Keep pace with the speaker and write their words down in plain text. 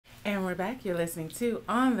And we're back. You're listening to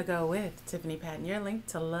On the Go with Tiffany Patton, your link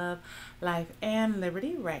to love, life, and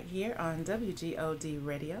liberty right here on WGOD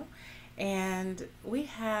Radio. And we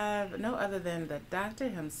have no other than the doctor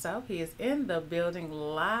himself. He is in the building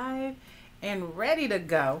live and ready to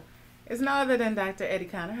go. It's no other than Dr. Eddie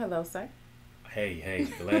Connor. Hello, sir. Hey,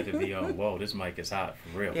 glad to be on. Whoa, this mic is hot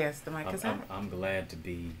for real. Yes, the mic is hot. I'm glad to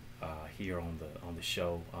be here on the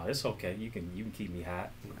show. It's okay. You can keep me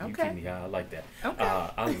hot. You Okay. keep me hot. I like that. Okay.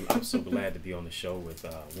 I'm so glad to be on the show with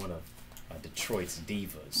one of Detroit's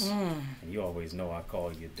divas. And you always know I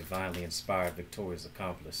call you divinely inspired, victorious,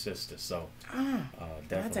 accomplished sister. So I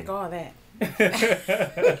definitely take all that. I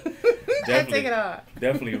definitely take it all.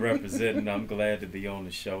 definitely representing. I'm glad to be on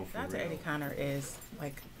the show for Dr. real. Eddie Connor is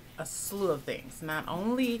like a slew of things. Not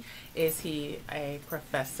only is he a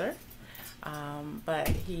professor, but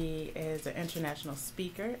he is an international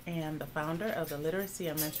speaker and the founder of the literacy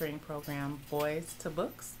and mentoring program Boys to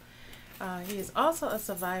Books. He is also a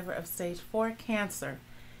survivor of stage 4 cancer,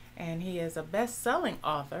 and he is a best-selling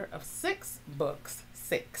author of 6 books,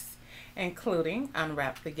 including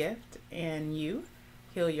Unwrap the Gift in You,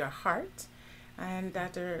 Heal Your Heart. And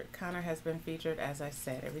Dr. Connor has been featured, as I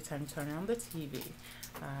said, every time you turn on the TV.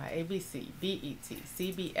 ABC, BET,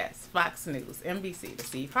 CBS, Fox News, NBC, The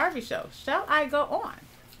Steve Harvey Show. Shall I go on?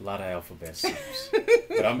 A lot of alphabet soups.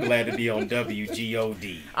 But I'm glad to be on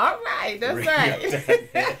WGOD. All right, that's right.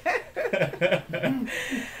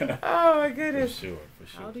 Oh, my goodness. For sure.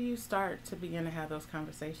 How do you start to begin to have those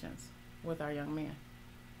conversations with our young men?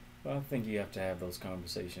 Well, I think you have to have those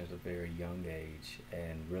conversations at a very young age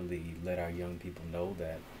and really let our young people know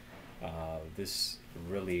that this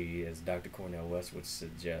really, as Dr. Cornel West would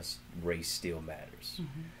suggest, race still matters.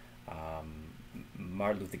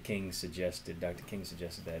 Martin Luther King suggested, Dr. King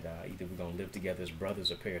suggested that either we're going to live together as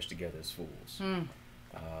brothers or perish together as fools.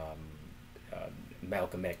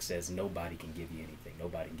 Malcolm X says nobody can give you anything.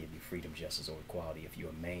 Nobody can give you freedom, justice, or equality. If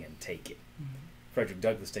you're a man, take it. Frederick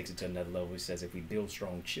Douglass takes it to another level. He says if we build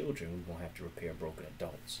strong children, we won't have to repair broken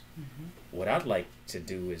adults. What I'd like to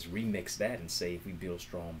do is remix that and say if we build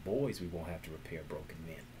strong boys, we won't have to repair broken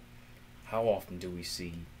men. How often do we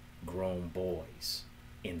see grown boys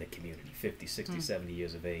in the community, 50, 60, 70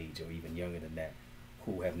 years of age, or even younger than that,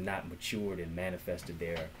 who have not matured and manifested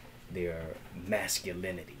their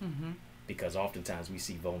masculinity? Because oftentimes we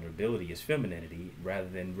see vulnerability as femininity rather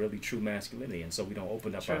than really true masculinity, and so we don't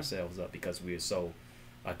open up ourselves up because we're so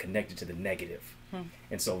connected to the negative.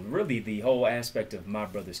 And so really the whole aspect of My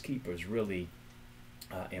Brother's Keeper is really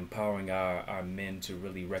empowering our men to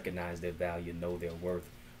really recognize their value, know their worth,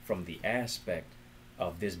 from the aspect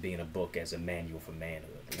of this being a book as a manual for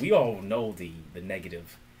manhood. We all know the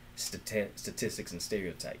negative statistics and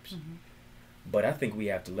stereotypes. But I think we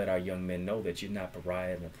have to let our young men know that you're not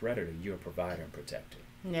pariah and a predator, you're a provider and protector.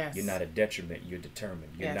 Yes. You're not a detriment, you're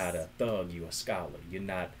determined. You're not a thug, you're a scholar. You're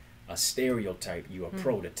not a stereotype, you're a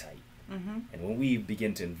prototype. And when we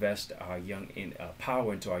begin to invest our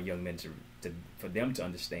power into our young men for them to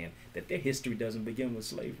understand that their history doesn't begin with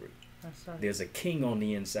slavery. That's right. There's a king on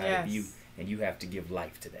the inside of you, and you have to give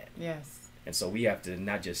life to that. Yes. And so we have to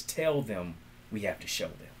not just tell them, we have to show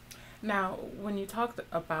them. Now, when you talked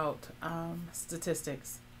about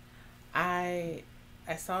statistics, I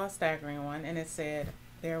saw a staggering one, and it said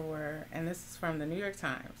there were, and this is from the New York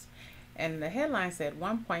Times, and the headline said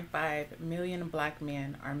 1.5 million black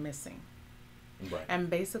men are missing. Right. And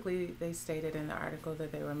basically, they stated in the article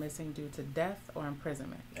that they were missing due to death or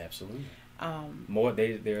imprisonment. Absolutely.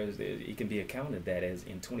 It can be accounted that as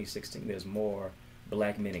in 2016, there's more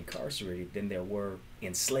black men incarcerated than there were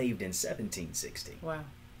enslaved in 1760. Wow.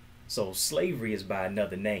 So slavery is by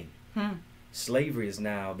another name. Slavery is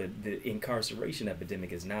now, the incarceration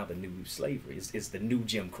epidemic is now the new slavery. It's the new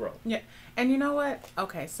Jim Crow. Yeah. And you know what?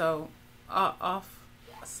 Okay, so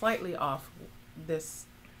slightly off this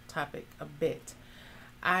topic a bit.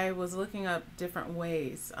 I was looking up different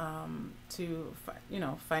ways to,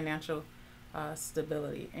 financial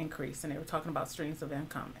stability increase, and they were talking about streams of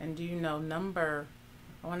income. And do you know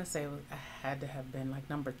I want to say I had to have been like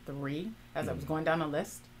number 3 as I was going down the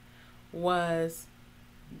list, was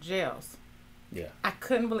jails. Yeah. I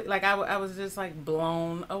couldn't believe, I was just like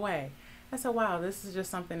blown away. I said, wow, this is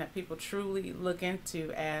just something that people truly look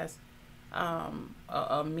into as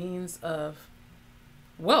a means of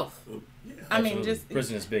wealth. Yeah, I mean, just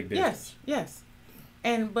prison is big business. Yes.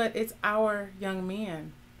 But it's our young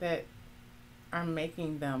men that are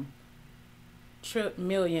making them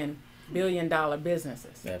billion-dollar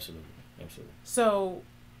businesses. Absolutely. So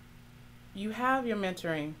you have your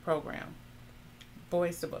mentoring program,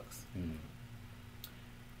 Boys to Books.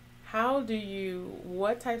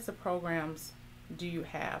 What types of programs do you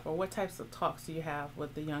have, or what types of talks do you have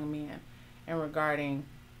with the young men in regarding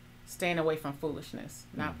staying away from foolishness,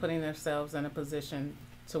 not putting themselves in a position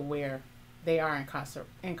to where they are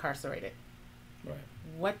incarcerated? Right.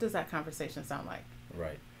 What does that conversation sound like?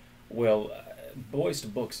 Right. Well, Boys to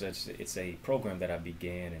Books, it's a program that I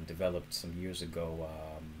began and developed some years ago,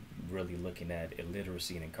 really looking at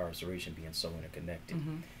illiteracy and incarceration being so interconnected.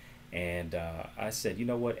 And I said, you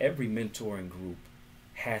know what, every mentoring group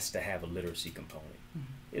has to have a literacy component.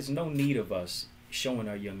 There's no need of us showing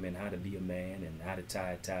our young men how to be a man and how to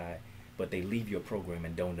tie a tie, but they leave your program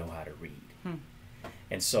and don't know how to read.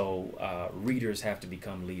 And so readers have to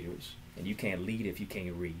become leaders, and you can't lead if you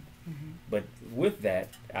can't read. But with that,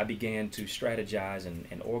 I began to strategize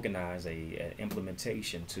and organize a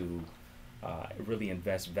implementation to really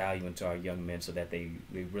invest value into our young men so that they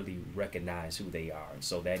really recognize who they are. And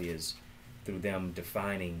so that is through them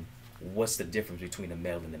defining what's the difference between a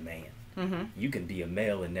male and a man. You can be a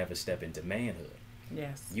male and never step into manhood.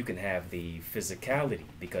 Yes. You can have the physicality,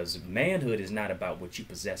 because manhood is not about what you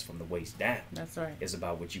possess from the waist down. That's right. It's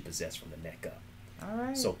about what you possess from the neck up. All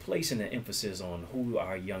right. So placing the emphasis on who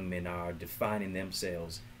our young men are, defining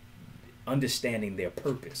themselves, understanding their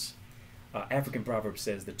purpose. African proverb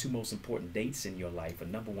says the two most important dates in your life are,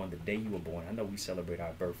 number one, the day you were born. I know we celebrate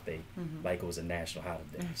our birthday like it was a national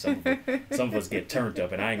holiday. Some of us get turned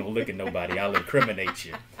up, and I ain't gonna look at nobody. I'll incriminate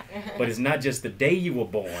you. But it's not just the day you were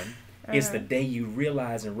born. It's the day you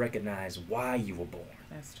realize and recognize why you were born.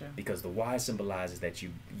 That's true. Because the why symbolizes that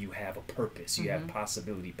you have a purpose, you have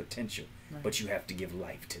possibility, potential, but you have to give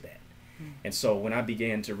life to that. And so when I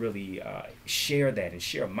began to really share that and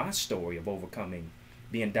share my story of overcoming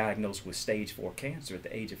being diagnosed with stage 4 cancer at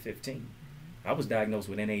the age of 15, I was diagnosed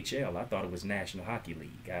with NHL. I thought it was National Hockey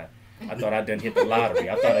League. I thought I done hit the lottery.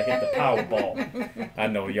 I thought I hit the Powerball. I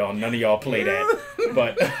know y'all, none of y'all play that,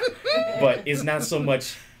 but it's not so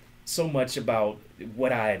much about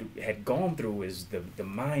what I had gone through, is the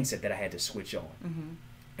mindset that I had to switch on,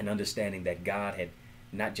 and understanding that God had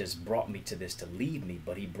not just brought me to this to leave me,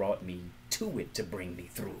 but he brought me to it to bring me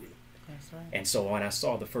through it. That's right. And so when I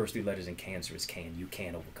saw the first 3 letters in cancer is can, you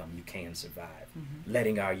can overcome, you can survive.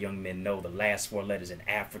 Letting our young men know the last 4 letters in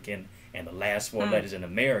African and the last 4 letters in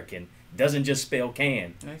American doesn't just spell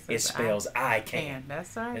can, it spells I can.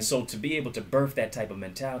 That's right. And so to be able to birth that type of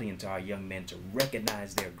mentality into our young men, to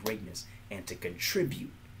recognize their greatness and to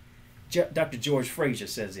contribute. Dr. George Fraser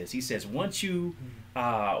says this. He says, once you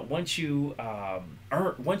learn,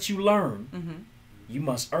 you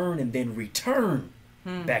must earn and then return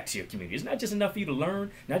back to your community. It's not just enough for you to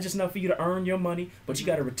learn, not just enough for you to earn your money, but you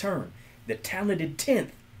got to return. The talented 10th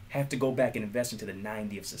have to go back and invest into the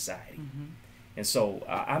 90 of society. And so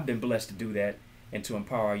I've been blessed to do that and to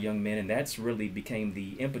empower our young men, and that's really became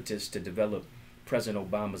the impetus to develop President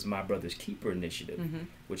Obama's My Brother's Keeper initiative,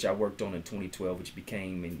 which I worked on in 2012, which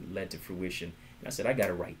became and led to fruition. And I said, I got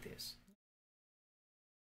to write this.